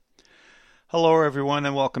Hello, everyone,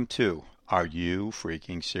 and welcome to Are You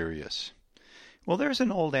Freaking Serious? Well, there's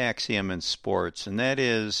an old axiom in sports, and that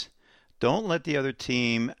is don't let the other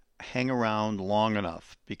team hang around long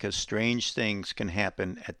enough because strange things can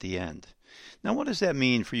happen at the end. Now, what does that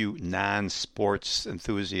mean for you non sports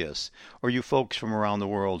enthusiasts or you folks from around the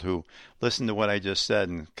world who listened to what I just said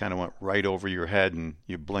and kind of went right over your head and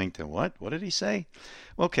you blinked and what? What did he say?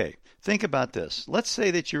 Okay, think about this. Let's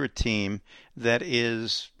say that you're a team that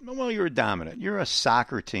is, well, you're dominant. You're a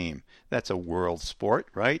soccer team. That's a world sport,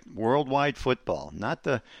 right? Worldwide football, not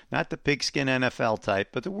the pigskin NFL type,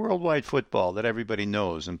 but the worldwide football that everybody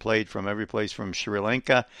knows and played from every place from Sri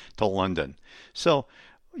Lanka to London. So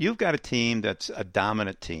you've got a team that's a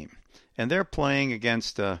dominant team, and they're playing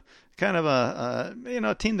against a kind of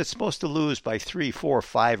a team that's supposed to lose by 3, 4,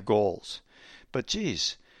 5 goals. But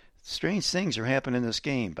geez, strange things are happening in this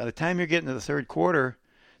game. By the time you're getting to the third quarter,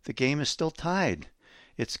 the game is still tied.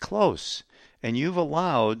 It's close, and you've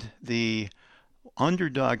allowed the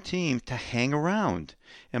underdog team to hang around.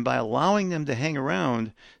 And by allowing them to hang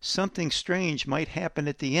around, something strange might happen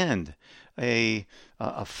at the end. A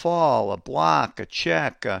fall, a block, a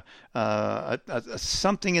check,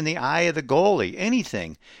 something in the eye of the goalie,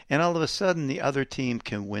 anything. And all of a sudden, the other team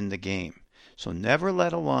can win the game. So never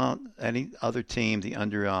let alone any other team, the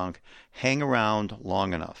underdog, hang around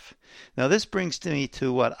long enough. Now this brings me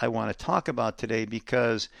to what I want to talk about today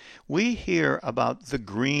because we hear about the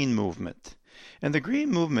green movement. And the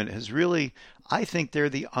green movement is really, I think they're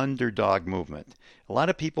the underdog movement. A lot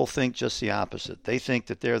of people think just the opposite. They think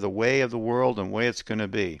that they're the way of the world and way it's going to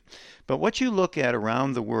be. But what you look at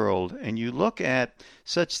around the world, and you look at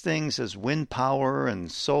such things as wind power and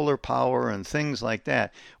solar power and things like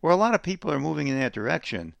that, where a lot of people are moving in that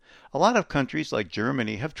direction, a lot of countries like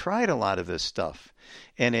Germany have tried a lot of this stuff,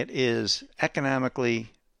 and it is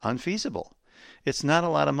economically unfeasible. It's not a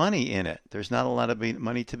lot of money in it. There's not a lot of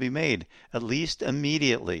money to be made, at least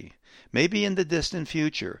immediately. Maybe in the distant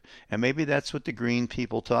future, and maybe that's what the green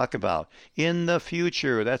people talk about. In the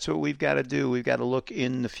future, that's what we've got to do. We've got to look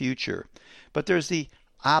in the future. But there's the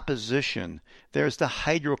opposition. There's the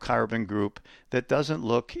hydrocarbon group that doesn't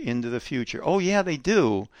look into the future. Oh, yeah, they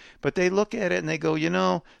do, but they look at it and they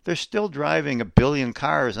go, they're still driving 1 billion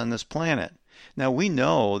cars on this planet. Now, we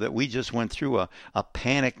know that we just went through a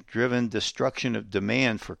panic-driven destruction of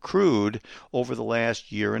demand for crude over the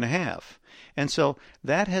last year and a half. And so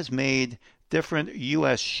that has made different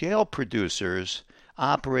U.S. shale producers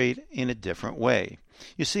operate in a different way.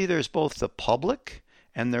 You see, there's both the public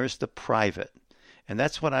and there's the private. And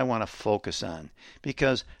that's what I want to focus on.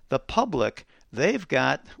 Because the public, they've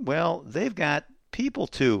got people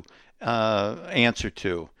to answer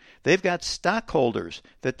to. They've got stockholders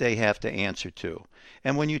that they have to answer to.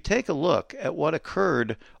 And when you take a look at what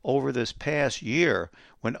occurred over this past year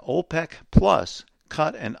when OPEC Plus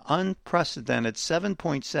cut an unprecedented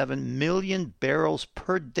 7.7 million barrels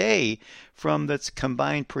per day from its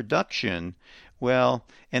combined production, well,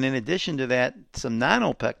 and in addition to that, some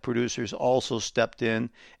non-OPEC producers also stepped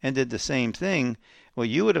in and did the same thing. Well,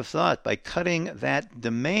 you would have thought by cutting that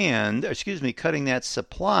cutting that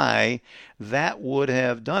supply, that would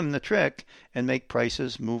have done the trick and make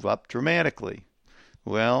prices move up dramatically.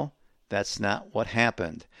 Well, that's not what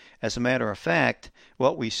happened. As a matter of fact,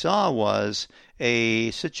 what we saw was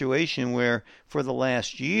a situation where for the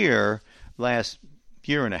last year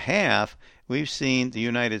and a half, we've seen the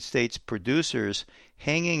United States producers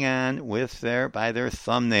hanging on by their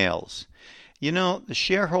thumbnails. The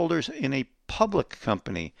shareholders in a public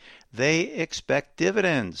company, they expect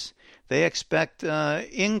dividends. They expect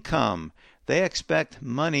income. They expect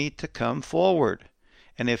money to come forward.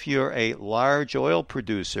 And if you're a large oil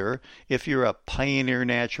producer, if you're a Pioneer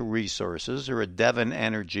Natural Resources or a Devon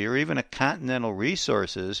Energy or even a Continental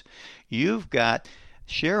Resources, you've got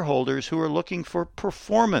shareholders who are looking for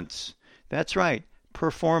performance. That's right,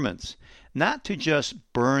 performance. Not to just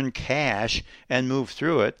burn cash and move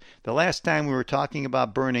through it. The last time we were talking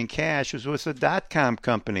about burning cash was with the dot-com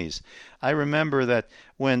companies. I remember that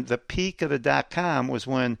when the peak of the dot-com was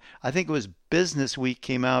when, I think it was Business Week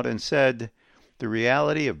came out and said, the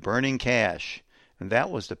reality of burning cash. And that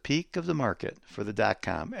was the peak of the market for the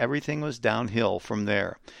dot-com. Everything was downhill from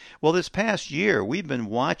there. Well, this past year, we've been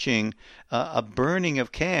watching a burning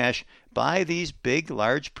of cash by these big,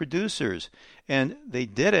 large producers. And they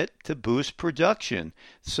did it to boost production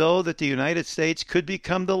so that the United States could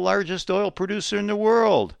become the largest oil producer in the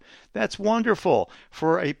world. That's wonderful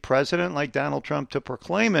for a president like Donald Trump to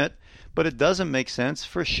proclaim it, but it doesn't make sense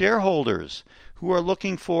for shareholders who are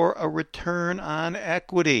looking for a return on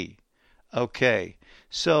equity. Okay,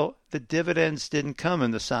 So the dividends didn't come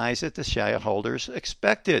in the size that the shareholders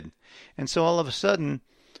expected. And so all of a sudden,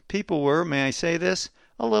 people were, may I say this,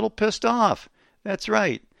 a little pissed off. That's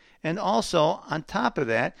right. And also, on top of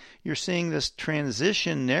that, you're seeing this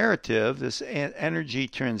transition narrative, this energy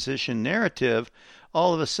transition narrative, it's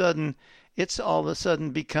all of a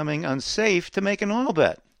sudden becoming unsafe to make an oil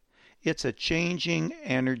bet. It's a changing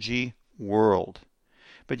energy world.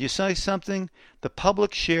 But you say something, the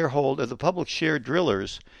public share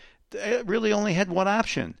drillers really only had one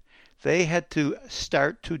option. They had to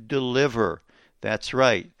start to deliver. That's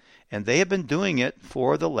right. And they have been doing it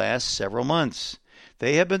for the last several months.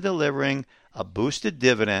 They have been delivering a boosted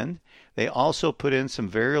dividend. They also put in some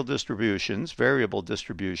variable distributions,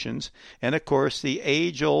 and of course the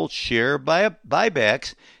age-old share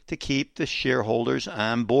buybacks to keep the shareholders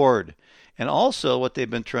on board. And also what they've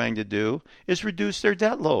been trying to do is reduce their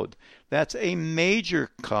debt load. That's a major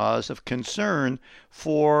cause of concern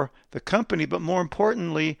for the company, but more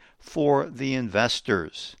importantly, for the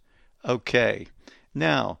investors. Okay,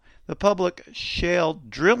 now the public shale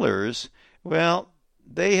drillers, well,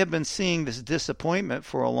 they have been seeing this disappointment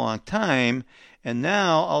for a long time, and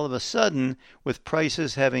now all of a sudden, with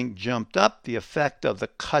prices having jumped up, the effect of the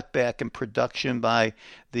cutback in production by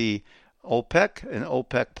the OPEC and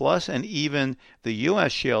OPEC Plus and even the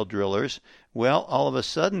U.S. shale drillers, well, all of a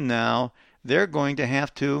sudden now they're going to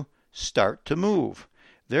have to start to move.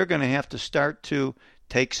 They're going to have to start to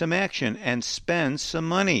take some action and spend some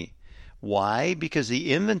money. Why? Because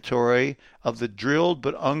the inventory of the drilled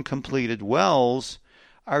but uncompleted wells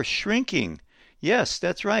are shrinking. Yes,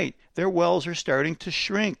 that's right. Their wells are starting to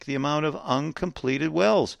shrink, the amount of uncompleted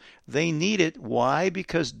wells. They need it. Why?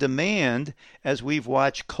 Because demand, as we've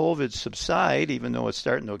watched COVID subside, even though it's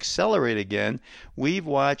starting to accelerate again, we've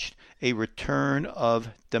watched a return of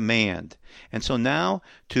demand. And so now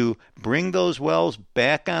to bring those wells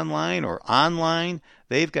back online,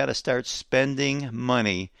 they've got to start spending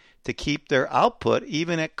money to keep their output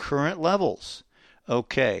even at current levels.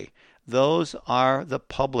 Okay, those are the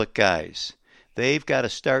public guys. They've got to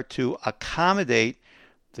start to accommodate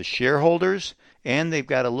the shareholders, and they've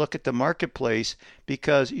got to look at the marketplace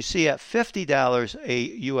because you see at $50 a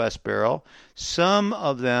U.S. barrel, some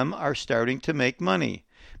of them are starting to make money.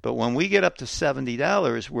 But when we get up to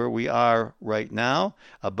 $70 where we are right now,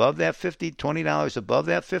 above that $20 above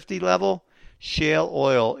that 50 level, shale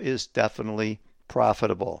oil is definitely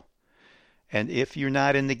profitable. And if you're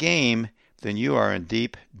not in the game, then you are in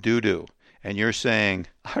deep doo-doo. And you're saying,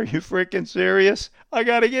 are you freaking serious? I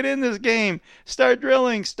got to get in this game. Start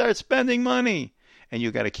drilling. Start spending money. And you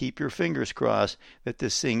got to keep your fingers crossed that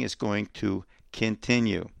this thing is going to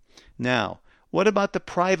continue. Now, what about the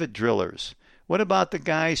private drillers? What about the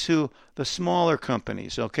guys the smaller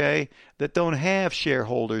companies, okay, that don't have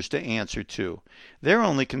shareholders to answer to? Their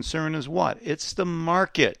only concern is what? It's the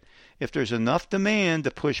market. If there's enough demand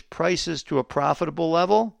to push prices to a profitable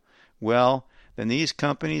level, well, then these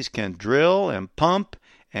companies can drill and pump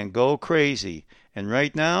and go crazy. And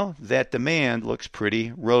right now, that demand looks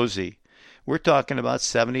pretty rosy. We're talking about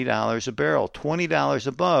 $70 a barrel, $20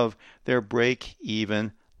 above their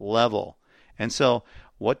break-even level. And so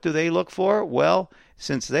what do they look for? Well,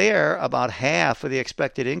 since they are about half of the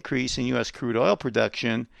expected increase in U.S. crude oil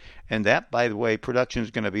production, and that, by the way, production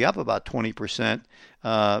is going to be up about 20%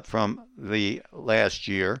 from the last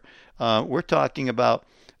year, we're talking about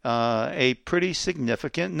a pretty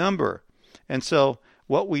significant number. And so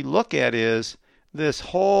what we look at is this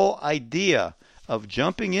whole idea of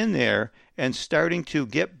jumping in there and starting to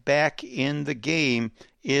get back in the game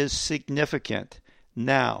is significant.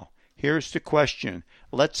 Now, here's the question.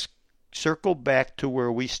 Let's circle back to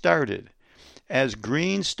where we started. As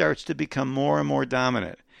green starts to become more and more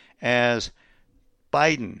dominant, as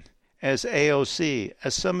Biden, as AOC,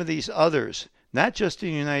 as some of these others, not just in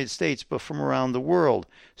the United States, but from around the world,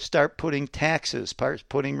 start putting taxes, start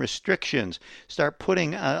putting restrictions, start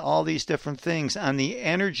putting all these different things on the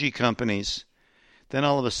energy companies, then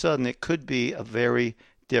all of a sudden it could be a very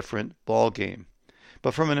different ballgame.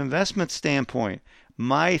 But from an investment standpoint,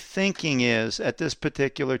 my thinking is at this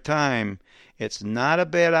particular time, it's not a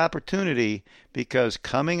bad opportunity because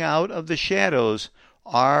coming out of the shadows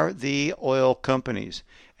are the oil companies.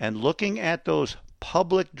 And looking at those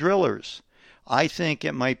public drillers, I think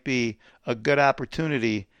it might be a good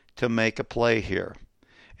opportunity to make a play here.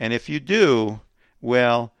 And if you do,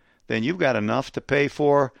 well, then you've got enough to pay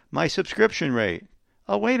for my subscription rate.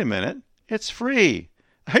 Oh, wait a minute. It's free.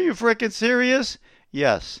 Are you frickin' serious?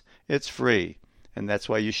 Yes, it's free. And that's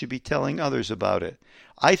why you should be telling others about it.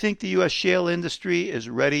 I think the U.S. shale industry is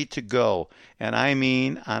ready to go. And I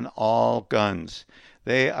mean on all guns.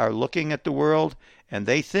 They are looking at the world and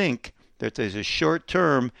they think that there's a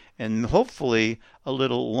short-term and hopefully a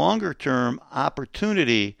little longer-term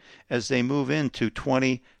opportunity as they move into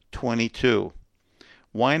 2022.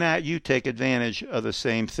 Why not you take advantage of the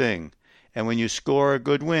same thing? And when you score a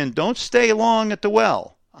good win, don't stay long at the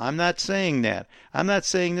well. I'm not saying that. I'm not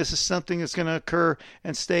saying this is something that's going to occur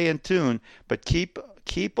and stay in tune, but keep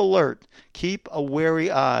alert. Keep a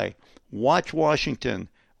wary eye. Watch Washington.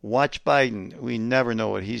 Watch Biden. We never know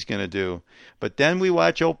what he's going to do. But then we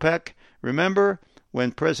watch OPEC. Remember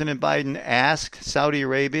when President Biden asked Saudi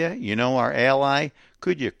Arabia, our ally,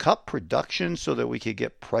 could you cut production so that we could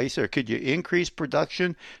get price, or could you increase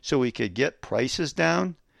production so we could get prices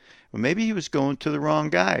down? Well, maybe he was going to the wrong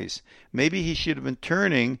guys. Maybe he should have been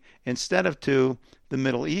turning, instead of to the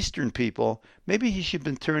Middle Eastern people, maybe he should have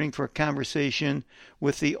been turning for a conversation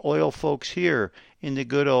with the oil folks here in the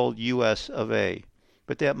good old U.S. of A.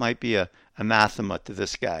 But that might be a anathema to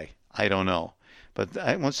this guy. I don't know. But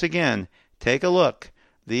once again, take a look.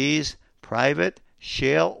 These private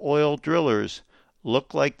shale oil drillers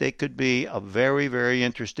look like they could be a very, very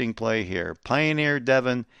interesting play here. Pioneer,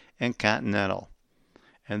 Devon, and Continental.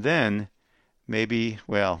 And then maybe,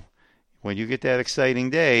 when you get that exciting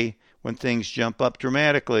day, when things jump up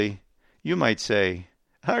dramatically, you might say,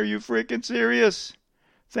 "Are you freaking serious?"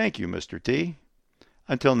 Thank you, Mr. T.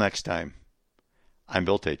 Until next time, I'm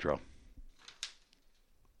Bill Tatro.